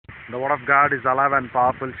The word of God is alive and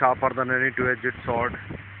powerful, sharper than any two-edged sword,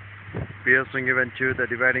 piercing even to the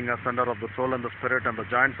dividing asunder of the soul and the spirit and the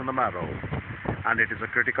joints and the marrow, and it is a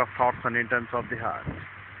critic of thoughts and intents of the heart.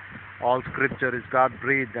 All scripture is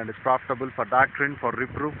God-breathed and is profitable for doctrine, for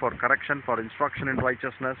reproof, for correction, for instruction in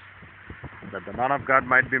righteousness, that the man of God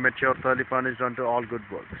might be mature, thoroughly furnished unto all good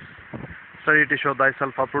works. Study to show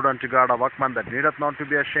thyself approved unto God, a workman that needeth not to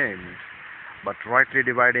be ashamed, but rightly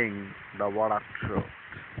dividing the word of truth.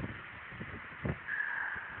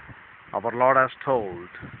 Our Lord has told,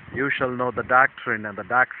 you shall know the doctrine, and the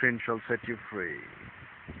doctrine shall set you free.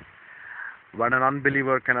 When an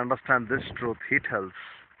unbeliever can understand this truth, he tells,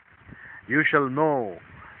 you shall know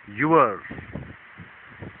your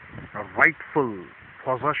rightful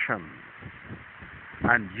possession,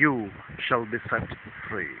 and you shall be set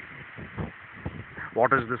free.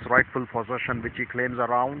 What is this rightful possession which he claims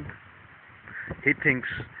around? He thinks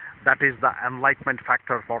that is the enlightenment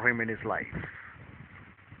factor for him in his life.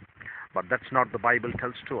 But that's not the Bible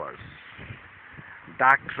tells to us.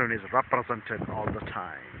 Doctrine is represented all the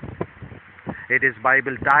time. It is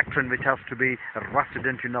Bible doctrine which has to be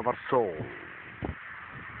resident in our soul.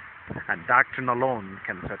 And doctrine alone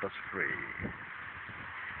can set us free.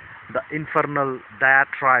 The infernal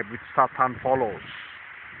diatribe which Satan follows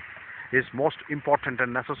is most important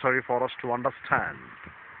and necessary for us to understand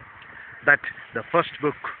that the first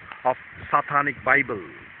book of satanic Bible,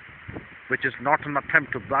 which is not an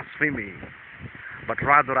attempt to blasphemy, but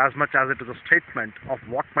rather as much as it is a statement of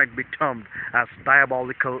what might be termed as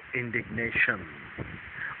diabolical indignation.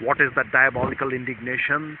 What is that diabolical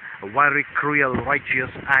indignation? Very cruel, righteous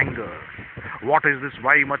anger. What is this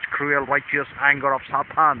very much cruel, righteous anger of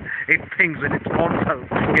Satan? It thinks in its own self,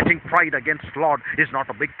 getting pride against Lord is not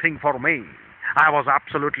a big thing for me. I was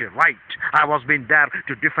absolutely right. I was being there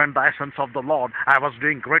to defend the essence of the Lord. I was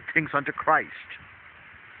doing great things unto Christ.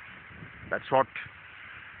 That's what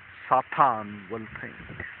Satan will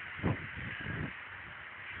think.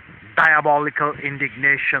 Diabolical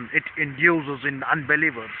indignation. It induces in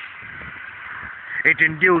unbelievers. It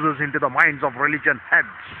induces into the minds of religion heads.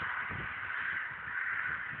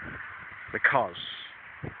 Because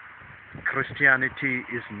Christianity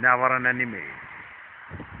is never an enemy.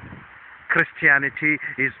 Christianity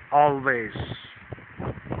is always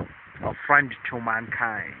a friend to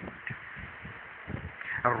mankind.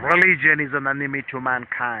 Religion is an enemy to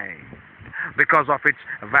mankind because of its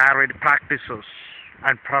varied practices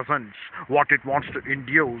and presence, what it wants to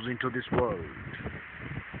induce into this world.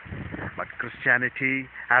 But Christianity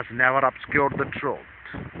has never obscured the truth.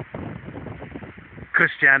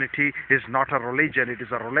 Christianity is not a religion, it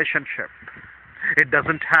is a relationship. It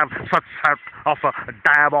doesn't have such sort of a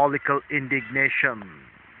diabolical indignation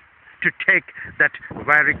to take that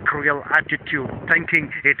very cruel attitude,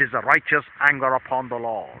 thinking it is a righteous anger upon the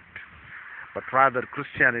Lord. But rather,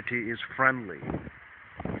 Christianity is friendly.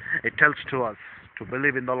 It tells to us to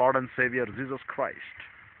believe in the Lord and Savior Jesus Christ.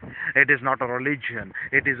 It is not a religion.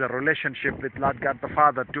 It is a relationship with Lord God the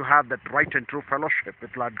Father, to have that right and true fellowship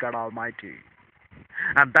with Lord God Almighty.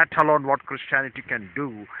 And that alone what Christianity can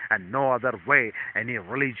do, and no other way any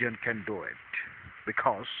religion can do it.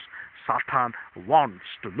 Because Satan wants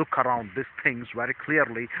to look around these things very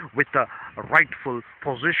clearly with a rightful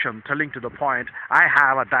position, telling to the point, I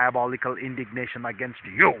have a diabolical indignation against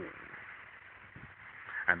you.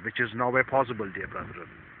 And which is no way possible, dear brethren.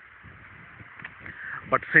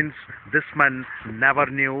 But since this man never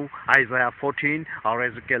knew Isaiah 14 or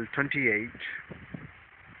Ezekiel 28,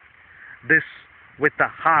 this with the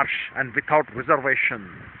harsh and without reservation,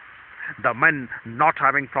 the men not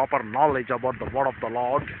having proper knowledge about the word of the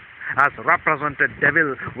Lord, has represented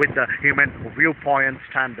devil with the human viewpoint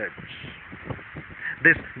standards.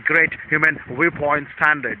 This great human viewpoint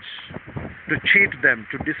standards to cheat them,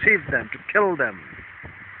 to deceive them, to kill them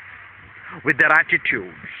with their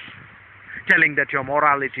attitudes, telling that your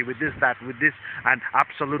morality with this, that, with this, and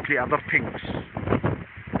absolutely other things.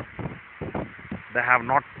 They have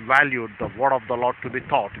not valued the word of the Lord to be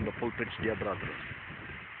taught in the pulpits, dear brethren.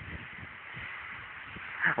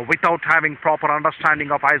 Without having proper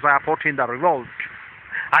understanding of Isaiah 14, the revolt,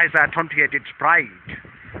 Isaiah 28, its pride,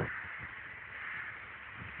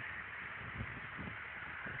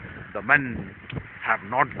 the men have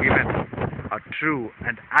not given a true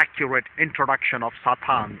and accurate introduction of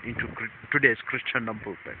Satan into today's Christendom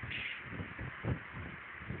pulpits.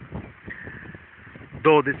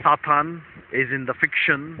 Though the Satan is in the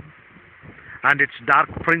fiction and its dark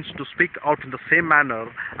prince to speak out in the same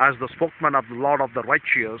manner as the spokesman of the Lord of the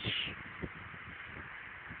righteous,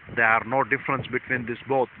 there are no difference between these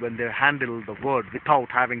both when they handle the word without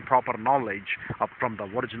having proper knowledge from the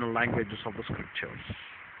original languages of the scriptures.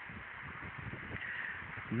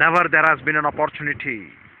 Never there has been an opportunity.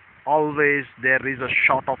 Always there is a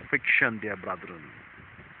shot of fiction, dear brethren.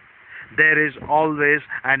 There is always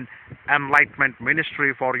an enlightenment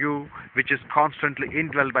ministry for you, which is constantly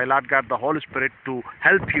indwelled by Lord God the Holy Spirit to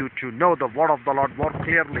help you to know the word of the Lord more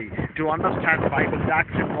clearly, to understand Bible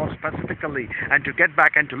doctrine more specifically, and to get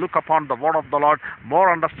back and to look upon the word of the Lord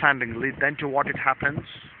more understandingly than to what it happens.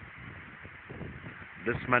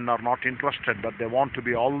 These men are not interested, but they want to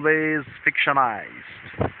be always fictionized.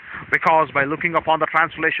 Because by looking upon the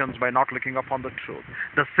translations, by not looking upon the truth.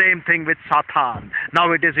 The same thing with Satan.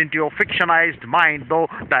 Now it is into your fictionized mind, though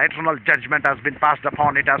the eternal judgment has been passed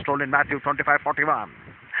upon it, as told in Matthew 25:41.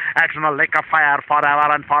 Eternal lake of fire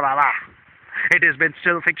forever and forever. It has been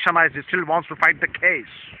still fictionized. It still wants to fight the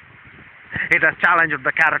case. It has challenged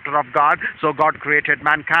the character of God, so God created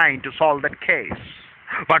mankind to solve that case.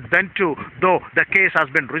 But then too, though the case has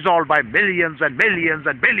been resolved by millions and millions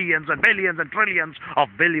and billions and billions and trillions of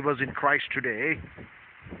believers in Christ today,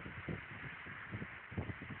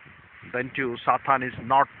 then too Satan is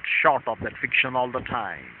not short of that fiction all the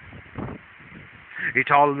time.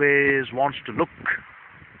 It always wants to look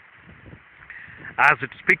as it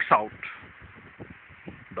speaks out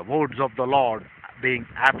the words of the Lord being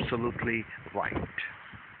absolutely right.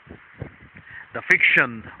 The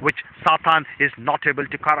fiction which Satan is not able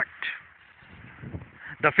to correct.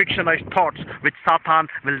 The fictionized thoughts which Satan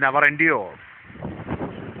will never endure.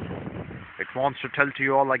 It wants to tell to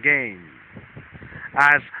you all again,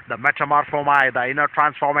 as the metamorphomai, the inner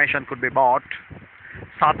transformation could be bought,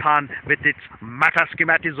 Satan with its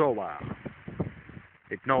metaschematizoa,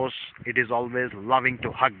 it knows it is always loving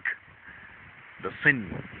to hug the sin,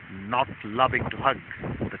 not loving to hug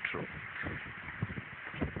the truth.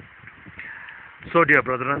 So, dear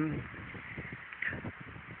brethren,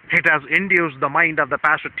 it has induced the mind of the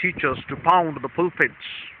pastor teachers to pound the pulpits,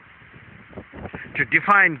 to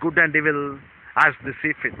define good and evil as they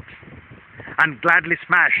see fit, and gladly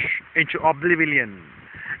smash into oblivion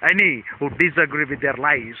any who disagree with their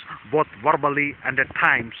lies, both verbally and at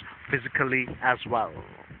times physically as well.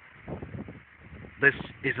 This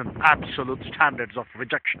is an absolute standards of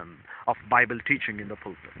rejection of Bible teaching in the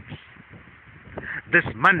pulpits.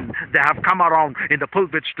 These men, they have come around in the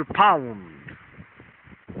pulpits to pound.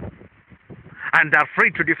 And they are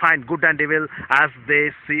free to define good and evil as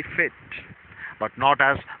they see fit. But not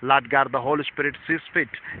as Lord God the Holy Spirit sees fit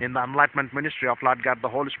in the enlightenment ministry of Lord God the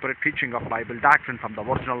Holy Spirit teaching of Bible doctrine from the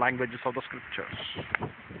original languages of the scriptures.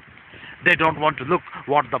 They don't want to look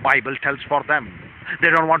what the Bible tells for them. They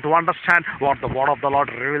don't want to understand what the word of the Lord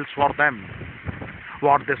reveals for them.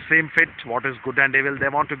 What they seem fit, what is good and evil, they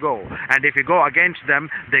want to go. And if you go against them,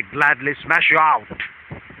 they gladly smash you out.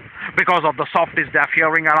 Because of the softies they are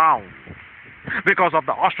fearing around. Because of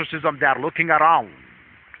the ostracism they are looking around.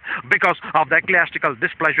 Because of the ecclesiastical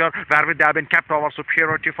displeasure wherewith they have been kept over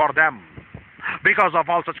superiority for them. Because of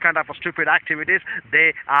all such kind of stupid activities,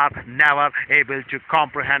 they are never able to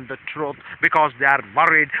comprehend the truth, because they are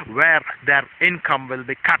worried where their income will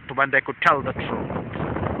be cut when they could tell the truth.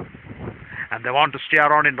 And they want to stay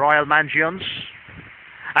around in royal mansions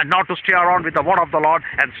and not to stay around with the word of the Lord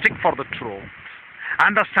and stick for the truth,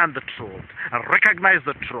 understand the truth, and recognize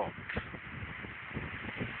the truth.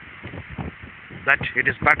 That it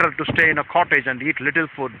is better to stay in a cottage and eat little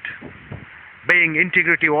food, being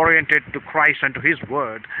integrity oriented to Christ and to His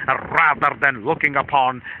word, rather than looking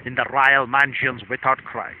upon in the royal mansions without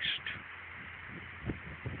Christ.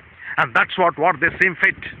 And that's what they seem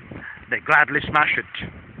fit, they gladly smash it.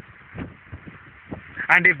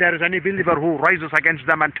 And if there is any believer who rises against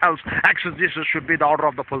them and tells exegesis should be the order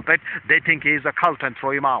of the pulpit, they think he is a cult and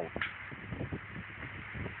throw him out.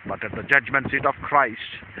 But at the judgment seat of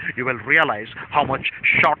Christ, you will realize how much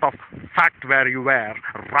short of fact where you were,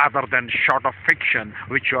 rather than short of fiction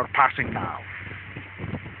which you are passing now.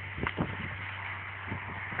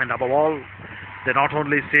 And above all, they not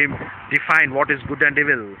only seem define what is good and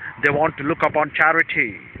evil, they want to look upon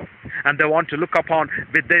charity. And they want to look upon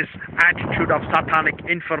with this attitude of satanic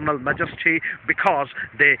infernal majesty, because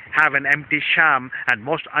they have an empty sham, and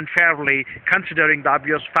most unfairly considering the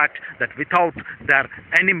obvious fact that without their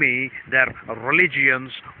enemy, their religions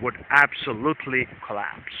would absolutely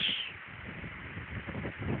collapse.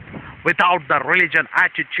 Without the religion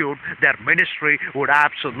attitude, their ministry would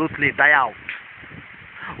absolutely die out.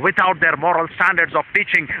 Without their moral standards of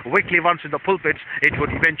teaching weekly once in the pulpits, it would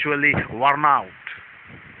eventually worn out.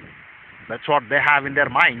 That's what they have in their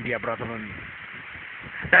mind, dear brethren.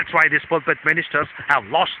 That's why these pulpit ministers have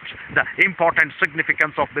lost the important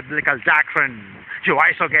significance of biblical doctrine. You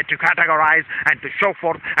also get to categorize and to show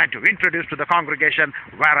forth and to introduce to the congregation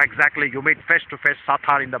where exactly you meet face-to-face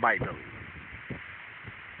Satan in the Bible.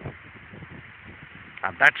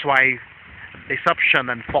 And that's why deception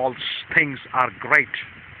and false things are great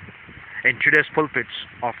in today's pulpits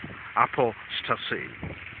of apostasy.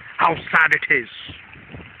 How sad it is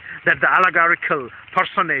that the allegorical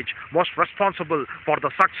personage most responsible for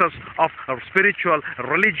the success of spiritual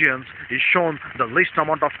religions is shown the least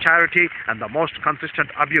amount of charity and the most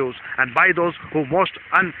consistent abuse, and by those who most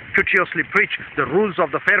uncourteously preach the rules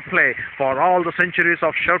of the fair play. For all the centuries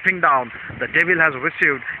of shouting down the devil has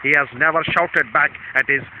received, he has never shouted back at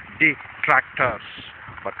his detractors,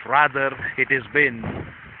 but rather it has been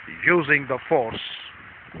using the force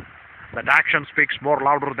that action speaks more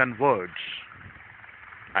louder than words,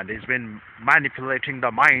 and he's been manipulating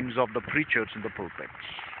the minds of the preachers in the pulpits,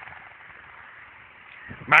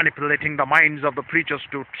 manipulating the minds of the preachers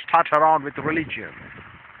to start around with religion,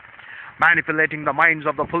 manipulating the minds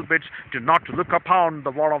of the pulpits to not look upon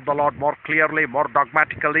the word of the Lord more clearly, more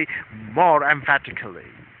dogmatically, more emphatically.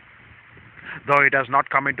 Though it has not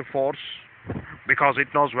come into force, because it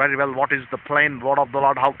knows very well what is the plain word of the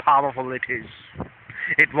Lord, how powerful it is.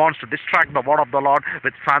 It wants to distract the word of the Lord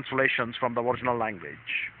with translations from the original language.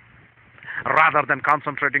 Rather than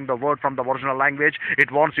concentrating the word from the original language,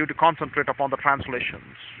 it wants you to concentrate upon the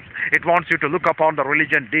translations. It wants you to look upon the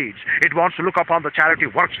religion deeds. It wants to look upon the charity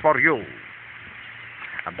works for you.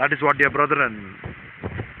 And that is what, dear brethren,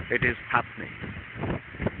 it is happening.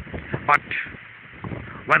 But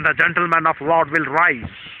when the gentlemen of Lord will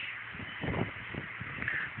rise,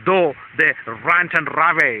 though they rant and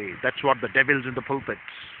rave, that's what the devils in the pulpits.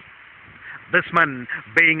 This man,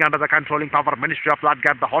 being under the controlling power ministry of Lord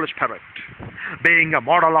God the Holy Spirit, being a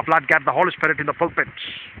model of Lord God the Holy Spirit in the pulpits,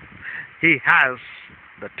 he has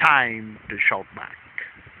the time to shout back.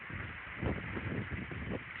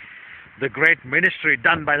 The great ministry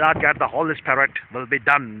done by Lord God the Holy Spirit will be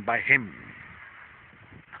done by him.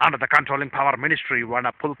 Under the controlling power ministry, when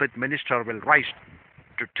a pulpit minister will rise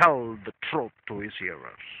to tell the truth to his hearers.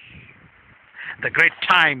 The great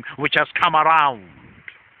time which has come around,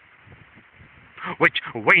 which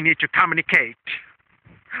we need to communicate,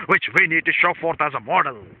 which we need to show forth as a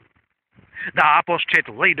model. The apostate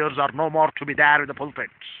leaders are no more to be there in the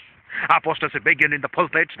pulpits. Apostasy begins in the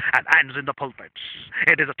pulpits and ends in the pulpits.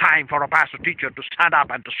 It is a time for a pastor teacher to stand up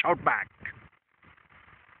and to shout back,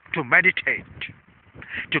 to meditate,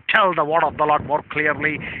 to tell the word of the Lord more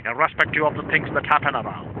clearly, irrespective of the things that happen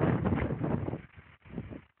around.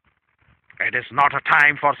 It is not a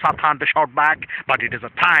time for Satan to shout back, but it is a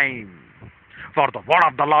time for the word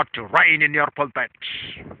of the Lord to reign in your pulpits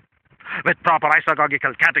with proper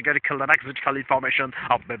isagogical, categorical, and exegetical information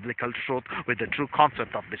of biblical truth, with the true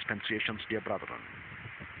concept of dispensations, dear brethren.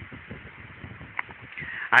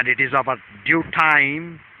 And it is our due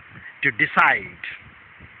time to decide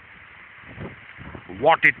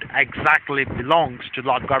what it exactly belongs to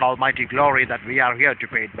Lord God Almighty glory that we are here to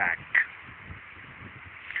pay it back.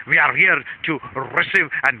 We are here to receive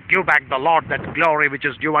and give back the Lord that glory which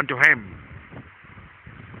is due unto him.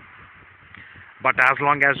 But as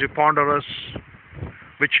long as you ponderous,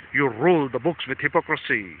 which you rule the books with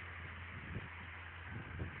hypocrisy,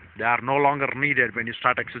 they are no longer needed when you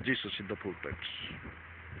start exegesis in the pulpits.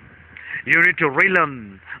 You need to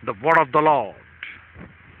relearn the word of the Lord.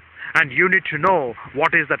 And you need to know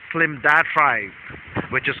what is that slim diatribe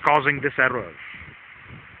which is causing this error.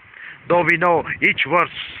 Though we know each verse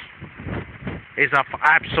is of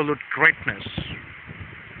absolute greatness,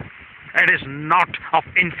 it is not of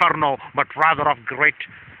inferno, but rather of great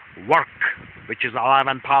work, which is alive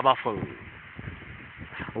and powerful.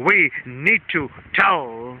 We need to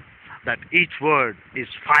tell that each word is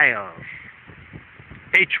fire.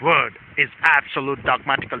 Each word is absolute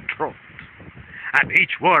dogmatical truth. And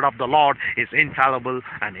each word of the Lord is infallible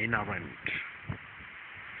and inerrant.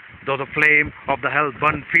 Though the flame of the hell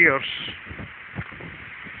burn fierce,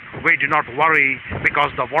 we do not worry,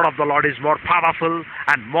 because the word of the Lord is more powerful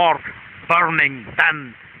and more burning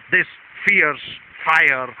than this fierce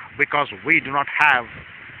fire, because we do not have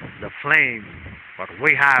the flame, but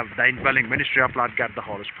we have the indwelling ministry of Lord God the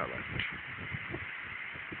Holy Spirit.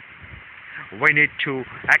 We need to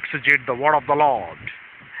exegete the word of the Lord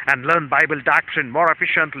and learn Bible doctrine more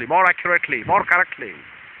efficiently, more accurately, more correctly,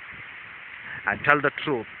 and tell the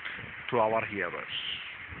truth to our hearers.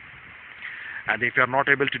 And if you are not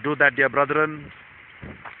able to do that, dear brethren,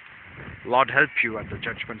 Lord help you at the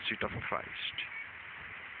judgment seat of Christ.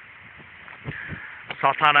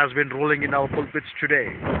 Satan has been ruling in our pulpits today.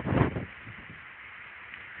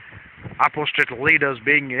 Apostate leaders,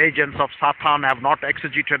 being agents of Satan, have not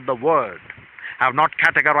exegeted the word, have not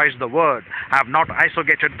categorized the word, have not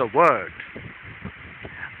isogated the word.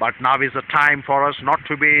 But now is the time for us not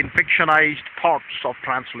to be in fictionized thoughts of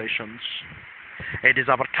translations. It is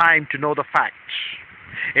our time to know the facts.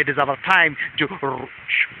 It is our time to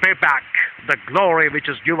pay back the glory which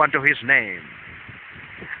is due unto His name.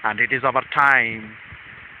 And it is our time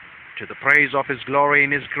to the praise of His glory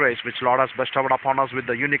in His grace, which Lord has bestowed upon us with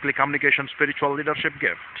the uniquely communication spiritual leadership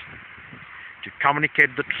gift, to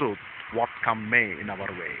communicate the truth, what come may in our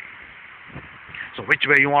way. So which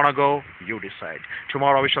way you want to go, you decide.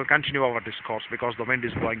 Tomorrow we shall continue our discourse because the wind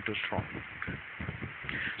is blowing too strong.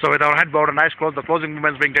 So with our head bowed and eyes closed, the closing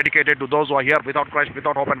moments being dedicated to those who are here without Christ,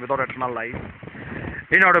 without hope, and without eternal life.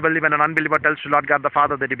 Inaudible, when an unbeliever tells to Lord God the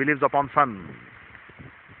Father that he believes upon Son,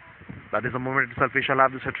 that is the moment itself we shall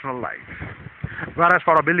have this eternal life. Whereas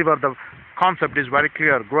for a believer, the concept is very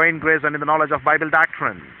clear: grow in grace and in the knowledge of Bible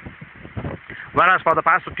doctrine. Whereas for the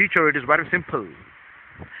pastor teacher, it is very simple: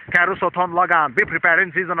 Karusothon Lagan, be prepared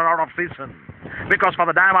in season and out of season. Because for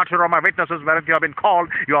the diameter of my witnesses, wherein you have been called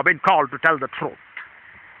to tell the truth.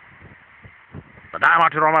 The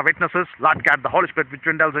diameter of my witnesses, Lord God, the Holy Spirit which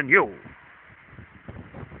dwells in you.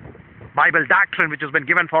 Bible doctrine which has been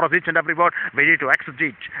given for us, each and every word, we need to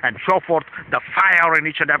exegete and show forth the fire in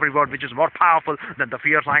each and every word, which is more powerful than the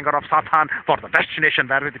fierce anger of Satan, for the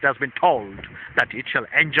destination wherewith it has been told that it shall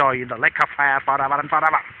enjoy in the lake of fire forever and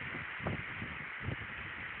forever.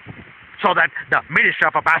 So that the ministry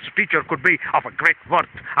of a pastor teacher could be of a great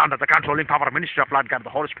worth under the controlling power of ministry of Lord God,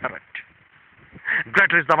 the Holy Spirit.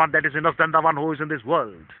 Greater is the one that is in us than the one who is in this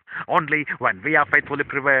world. Only when we are faithfully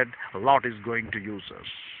prepared, Lord is going to use us.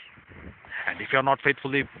 And if you are not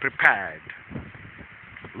faithfully prepared,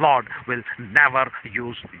 Lord will never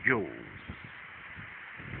use you.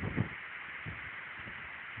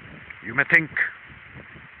 You may think,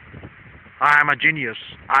 I am a genius,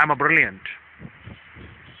 I am a brilliant,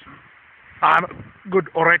 I am a good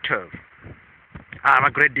orator, I am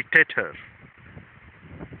a great dictator,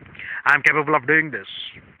 I am capable of doing this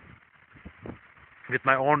with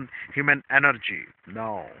my own human energy.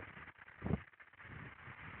 No.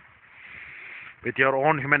 With your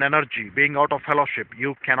own human energy, being out of fellowship,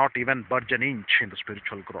 you cannot even budge an inch in the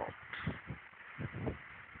spiritual growth.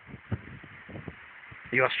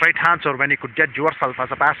 Your straight answer when you could judge yourself as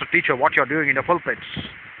a pastor teacher, what you're doing in the pulpits,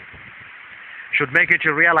 should make you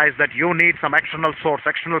to realize that you need some external source,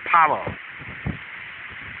 external power.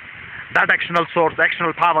 That external source, the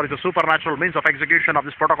external power, is the supernatural means of execution of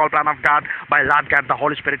this protocol plan of God by Lord God, the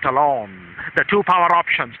Holy Spirit alone. The two power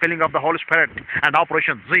options, filling of the Holy Spirit and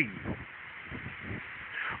Operation Z,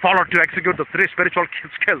 followed to execute the three spiritual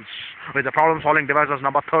skills with the problem-solving device as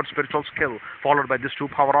number third spiritual skill, followed by these two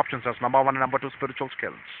power options as number one and number two spiritual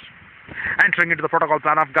skills. Entering into the protocol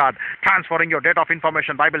plan of God, transferring your data of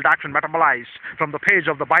information, Bible doctrine metabolized from the page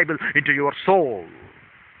of the Bible into your soul.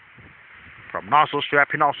 From gnosis to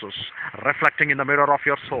epignosis, reflecting in the mirror of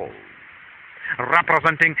your soul.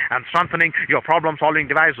 Representing and strengthening your problem-solving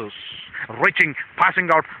devices, reaching, passing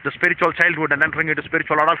out the spiritual childhood and entering into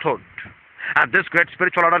spiritual adulthood. And this great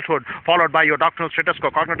spiritual adulthood, followed by your doctrinal status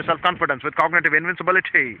quo, cognitive self-confidence with cognitive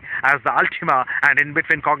invincibility as the ultima, and in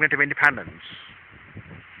between cognitive independence.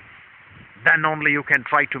 Then only you can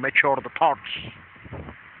try to mature the thoughts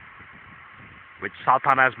which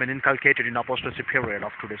Satan has been inculcated in apostasy period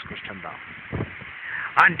of today's Christendom.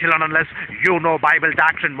 Until and unless you know Bible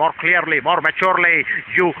doctrine more clearly, more maturely,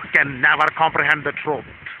 you can never comprehend the truth.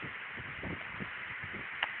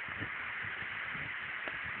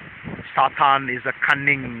 Satan is a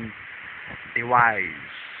cunning device.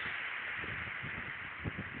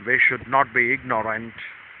 We should not be ignorant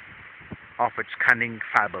of its cunning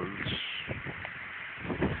fables,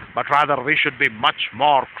 but rather we should be much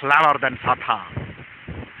more clever than Satan,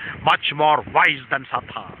 much more wise than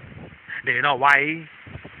Satan. Do you know why?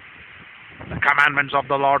 The commandments of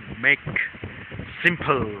the Lord make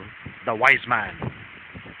simple the wise man.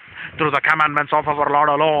 Through the commandments of our Lord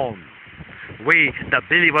alone, we, the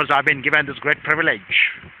believers, have been given this great privilege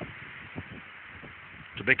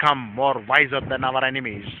to become more wiser than our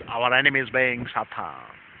enemies being Satan.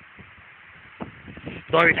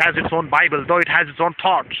 Though it has its own Bible, though it has its own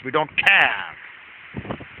thoughts, we don't care.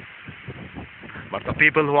 But the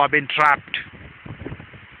people who have been trapped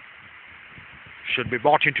should be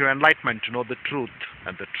brought into enlightenment to know the truth,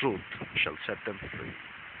 and the truth shall set them free.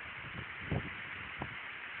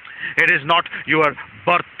 It is not your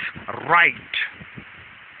birthright.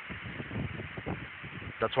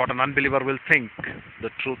 That's what an unbeliever will think the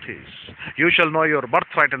truth is. You shall know your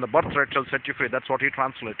birthright, and the birthright shall set you free. That's what he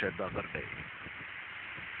translated the other day.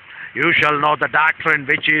 You shall know the doctrine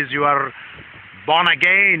which is your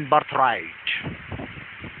born-again birthright.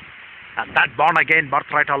 And that born-again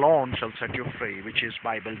birthright alone shall set you free, which is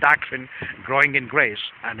Bible doctrine, growing in grace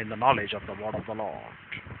and in the knowledge of the word of the Lord.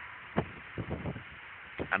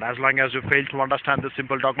 And as long as you fail to understand the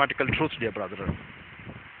simple dogmatical truths, dear brethren,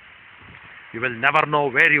 you will never know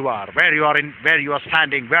where you are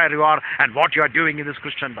standing, where you are, and what you are doing in this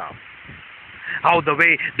Christendom. How the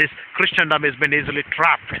way this Christendom has been easily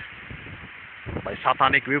trapped by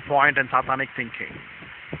satanic viewpoint and satanic thinking.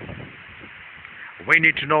 We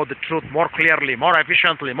need to know the truth more clearly, more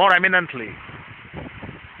efficiently, more eminently,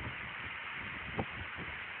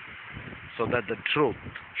 so that the truth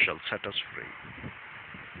shall set us free.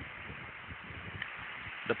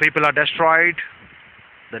 The people are destroyed.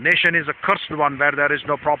 The nation is a cursed one where there is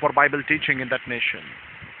no proper Bible teaching in that nation.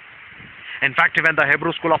 In fact, even the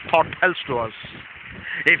Hebrew school of thought tells to us,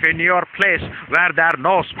 if in your place where there are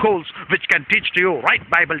no schools which can teach to you right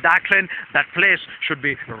Bible doctrine, that place should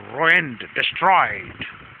be ruined, destroyed.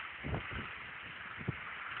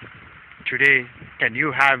 Today, can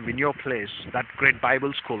you have in your place that great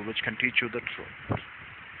Bible school which can teach you the truth?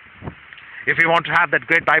 If you want to have that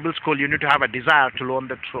great Bible school, you need to have a desire to learn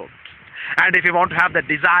the truth. And if you want to have that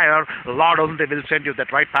desire, the Lord only will send you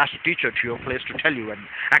that right pastor teacher to your place to tell you and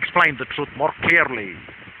explain the truth more clearly,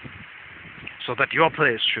 so that your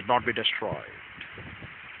place should not be destroyed.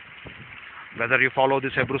 Whether you follow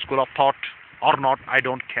this Hebrew school of thought or not, I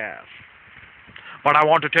don't care. But I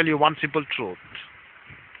want to tell you one simple truth.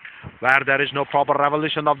 Where there is no proper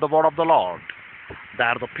revelation of the word of the Lord,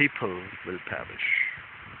 there the people will perish.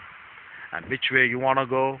 And which way you want to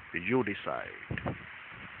go, you decide.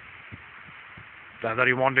 Whether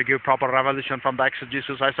you want to give proper revelation from the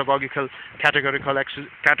exegesis, isagogical, categorical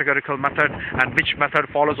method, and which method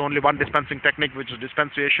follows only one dispensing technique, which is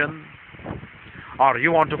dispensation, or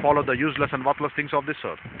you want to follow the useless and worthless things of this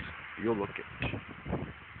earth, you look it.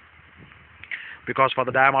 Because for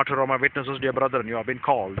the diameter of my witnesses, dear brethren, you have been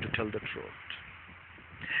called to tell the truth.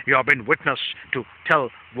 You have been witnessed to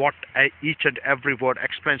tell what each and every word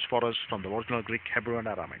explains for us from the original Greek, Hebrew, and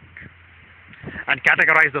Aramaic, and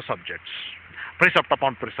categorize the subjects. Precept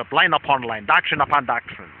upon precept, line upon line, doctrine upon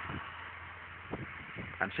doctrine,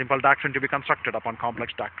 and simple doctrine to be constructed upon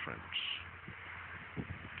complex doctrines,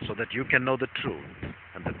 so that you can know the truth,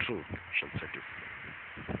 and the truth shall set you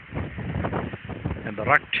free. In the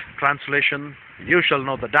correct translation, you shall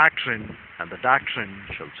know the doctrine, and the doctrine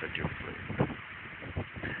shall set you free.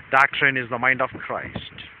 Doctrine is the mind of Christ.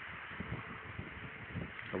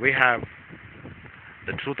 We have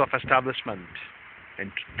the truth of establishment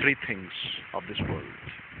in three things of this world.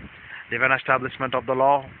 Divine establishment of the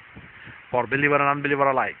law for believer and unbeliever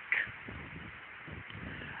alike.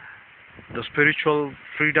 The spiritual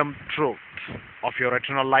freedom truth of your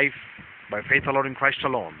eternal life by faith alone in Christ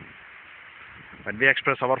alone, when we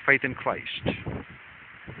express our faith in Christ.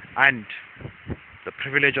 And the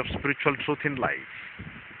privilege of spiritual truth in life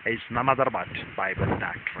is none other but Bible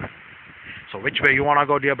doctrine. So which way you want to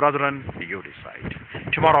go, dear brethren, you decide.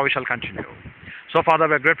 Tomorrow we shall continue. So, Father,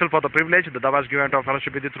 we are grateful for the privilege that thou hast given to our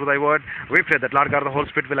fellowship with you through thy word. We pray that, Lord God, the Holy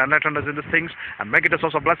Spirit will enlighten us in these things and make it a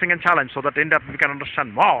source of blessing and challenge, so that in depth we can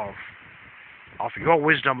understand more of your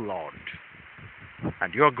wisdom, Lord,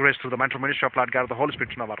 and your grace through the mental ministry of, Lord God, the Holy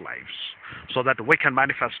Spirit in our lives, so that we can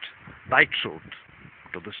manifest thy truth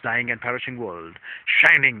to this dying and perishing world,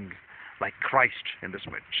 shining like Christ in this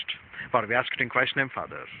midst. For we ask it in Christ's name,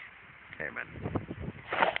 Father. Amen.